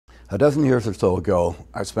A dozen years or so ago,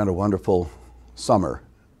 I spent a wonderful summer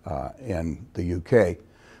in the UK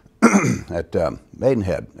at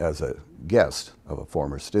Maidenhead as a guest of a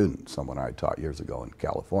former student, someone I taught years ago in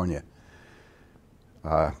California.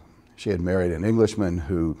 She had married an Englishman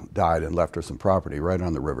who died and left her some property right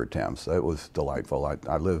on the River Thames. It was delightful.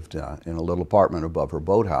 I lived in a little apartment above her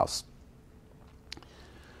boathouse.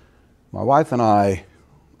 My wife and I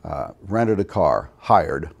rented a car,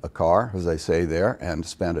 hired a car, as they say there, and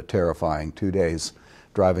spent a terrifying 2 days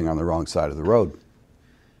driving on the wrong side of the road.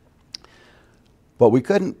 But we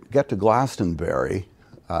couldn't get to Glastonbury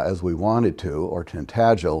as we wanted to, or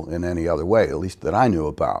Tintagel in any other way, at least that I knew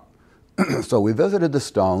about. So we visited the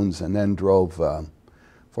Stones and then drove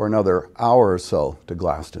for another hour or so to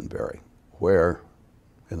Glastonbury, where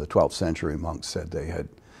in the 12th century monks said they had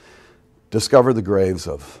discovered the graves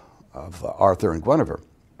of Arthur and Guinevere.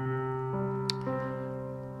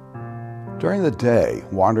 During the day,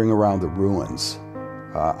 wandering around the ruins,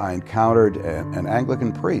 I encountered an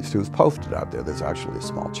Anglican priest who was posted out there. There's actually a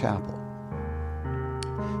small chapel.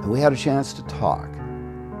 And we had a chance to talk.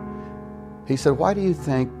 He said, "Why do you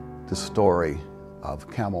think the story of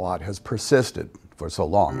Camelot has persisted for so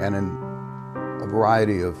long, and in a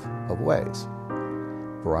variety of ways,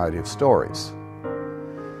 a variety of stories?"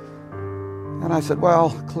 And I said, well,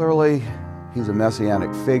 clearly he's a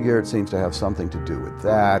messianic figure. It seems to have something to do with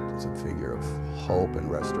that. It's a figure of hope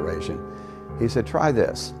and restoration. He said, try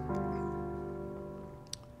this.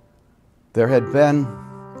 There had been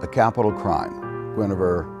a capital crime.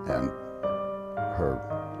 Guinevere and her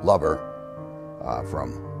lover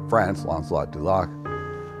from France, Lancelot du Lac,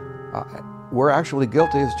 were actually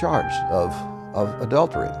guilty as charged of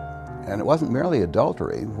adultery. And it wasn't merely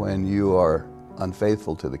adultery. When you are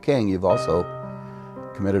unfaithful to the king, you've also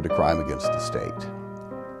committed a crime against the state.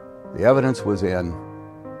 The evidence was in,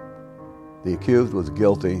 the accused was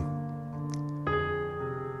guilty,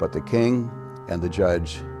 but the king and the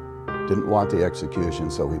judge didn't want the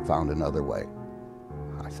execution, so he found another way.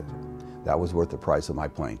 I said, that was worth the price of my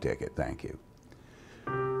plane ticket, thank you.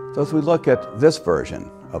 So as we look at this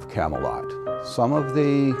version of Camelot, some of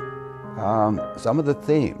the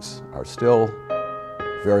themes are still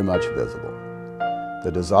very much visible.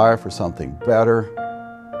 The desire for something better,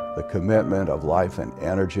 the commitment of life and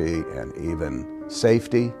energy and even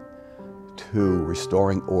safety to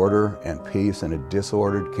restoring order and peace in a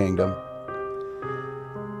disordered kingdom.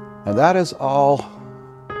 And that is all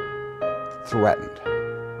threatened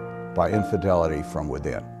by infidelity from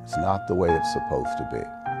within. It's not the way it's supposed to be.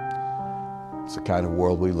 It's the kind of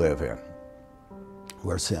world we live in.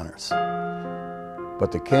 We're sinners.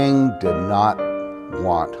 But the king did not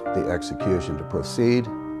want the execution to proceed,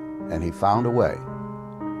 and he found a way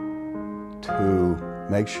to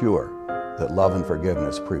make sure that love and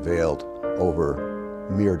forgiveness prevailed over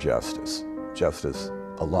mere justice, justice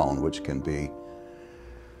alone, which can be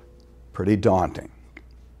pretty daunting.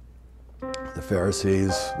 The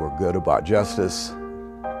Pharisees were good about justice.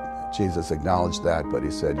 Jesus acknowledged that, but he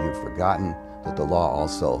said, you've forgotten that the law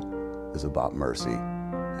also is about mercy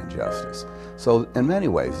and justice. So in many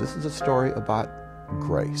ways, this is a story about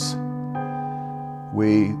grace.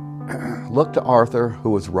 We look to Arthur, who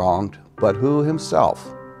was wronged, but who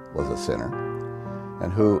himself was a sinner,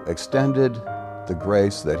 and who extended the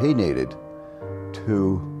grace that he needed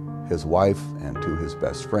to his wife and to his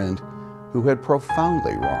best friend, who had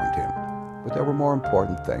profoundly wronged him. But there were more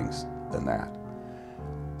important things than that.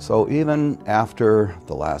 So even after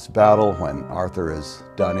the last battle, when Arthur is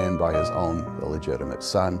done in by his own illegitimate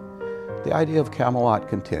son, the idea of Camelot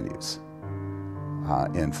continues.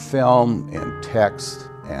 In film, in text,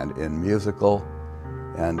 and in musical.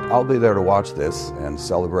 And I'll be there to watch this and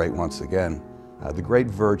celebrate once again the great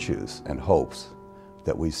virtues and hopes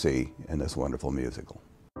that we see in this wonderful musical.